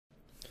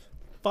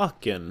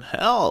Fucking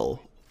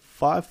hell.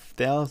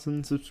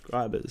 5,000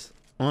 subscribers.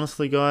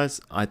 Honestly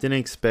guys, I didn't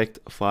expect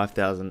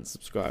 5,000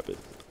 subscribers.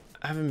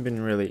 I haven't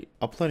been really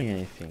uploading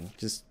anything.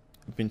 Just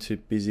been too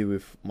busy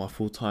with my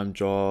full-time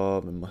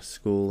job and my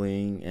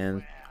schooling,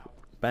 and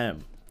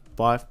bam,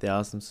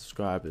 5,000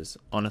 subscribers.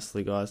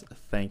 Honestly guys,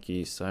 thank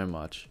you so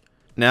much.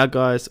 Now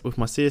guys, with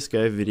my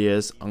CSGO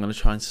videos, I'm going to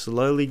try and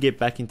slowly get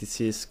back into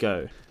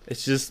CSGO.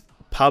 It's just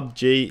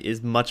PUBG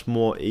is much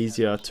more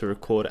easier to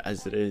record,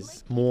 as it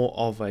is more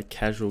of a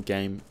casual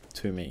game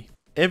to me.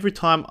 Every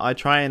time I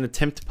try and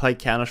attempt to play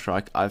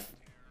Counter-Strike, I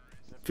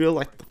feel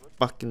like the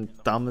fucking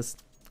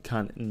dumbest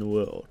cunt in the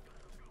world.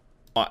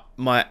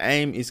 My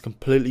aim is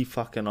completely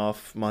fucking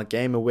off. My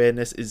game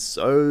awareness is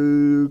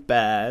so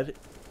bad.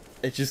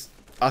 It's just,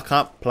 I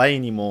can't play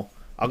anymore.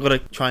 I gotta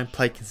try and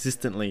play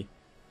consistently,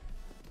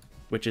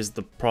 which is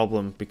the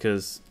problem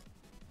because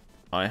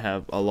I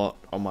have a lot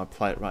on my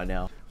plate right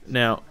now.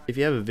 Now, if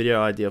you have a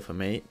video idea for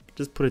me,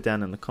 just put it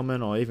down in the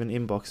comment or even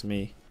inbox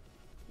me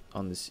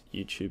on this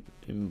YouTube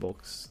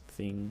inbox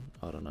thing.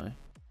 I don't know.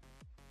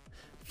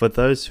 For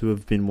those who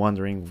have been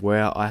wondering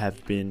where I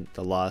have been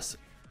the last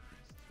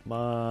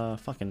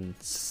fucking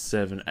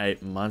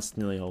 7-8 months,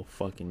 nearly a whole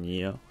fucking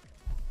year.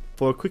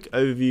 For a quick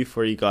overview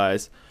for you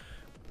guys,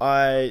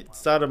 I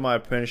started my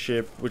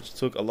apprenticeship, which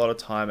took a lot of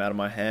time out of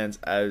my hands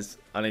as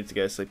I need to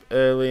go to sleep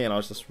early and I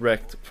was just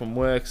wrecked from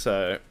work,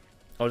 so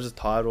I was just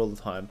tired all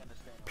the time.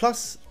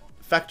 Plus,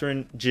 factor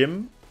in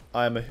gym.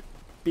 I'm a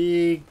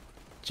big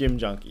gym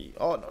junkie.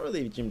 Oh, not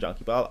really a gym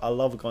junkie, but I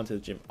love going to the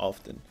gym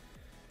often.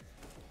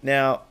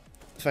 Now,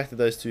 factor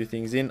those two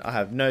things in, I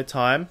have no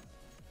time.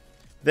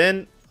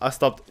 Then I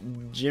stopped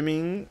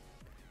gymming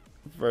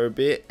for a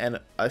bit and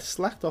I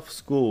slacked off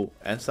school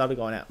and started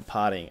going out and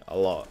partying a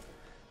lot.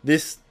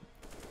 This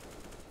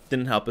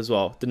didn't help as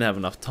well. Didn't have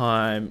enough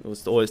time. It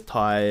was always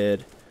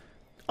tired.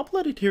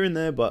 Uploaded here and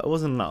there, but it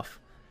wasn't enough.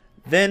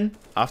 Then,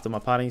 after my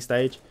partying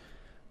stage,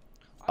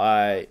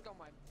 I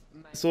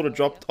sort of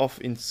dropped off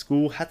in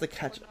school, had to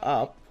catch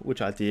up,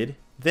 which I did.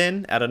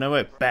 Then, out of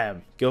nowhere,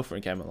 bam,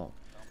 girlfriend came along.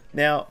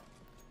 Now,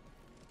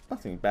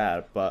 nothing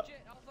bad, but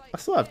I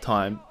still have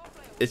time.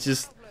 It's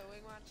just,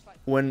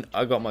 when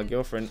I got my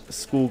girlfriend,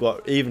 school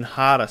got even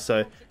harder,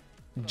 so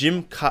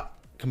gym cut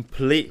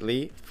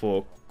completely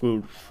for a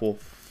good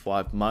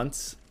 4-5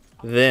 months.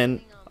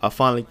 Then, I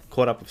finally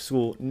caught up with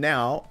school.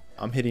 Now,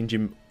 I'm hitting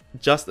gym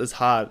just as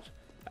hard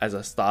as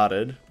I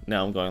started.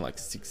 Now I'm going like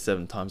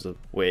 6-7 times a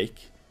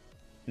week.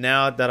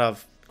 Now that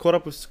I've caught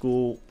up with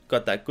school,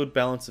 got that good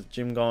balance of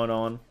gym going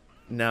on,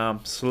 now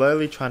I'm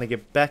slowly trying to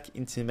get back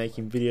into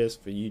making videos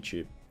for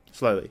YouTube.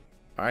 Slowly.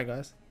 Alright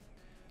guys?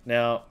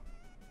 Now,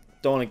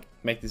 don't want to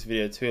make this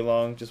video too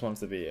long, just want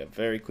it to be a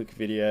very quick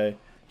video,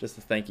 just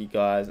to thank you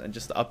guys and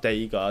just to update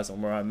you guys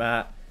on where I'm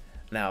at,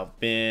 and how I've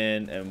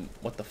been, and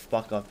what the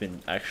fuck I've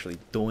been actually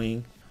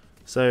doing.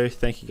 So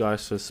thank you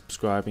guys for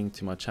subscribing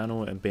to my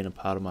channel and being a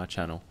part of my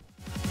channel.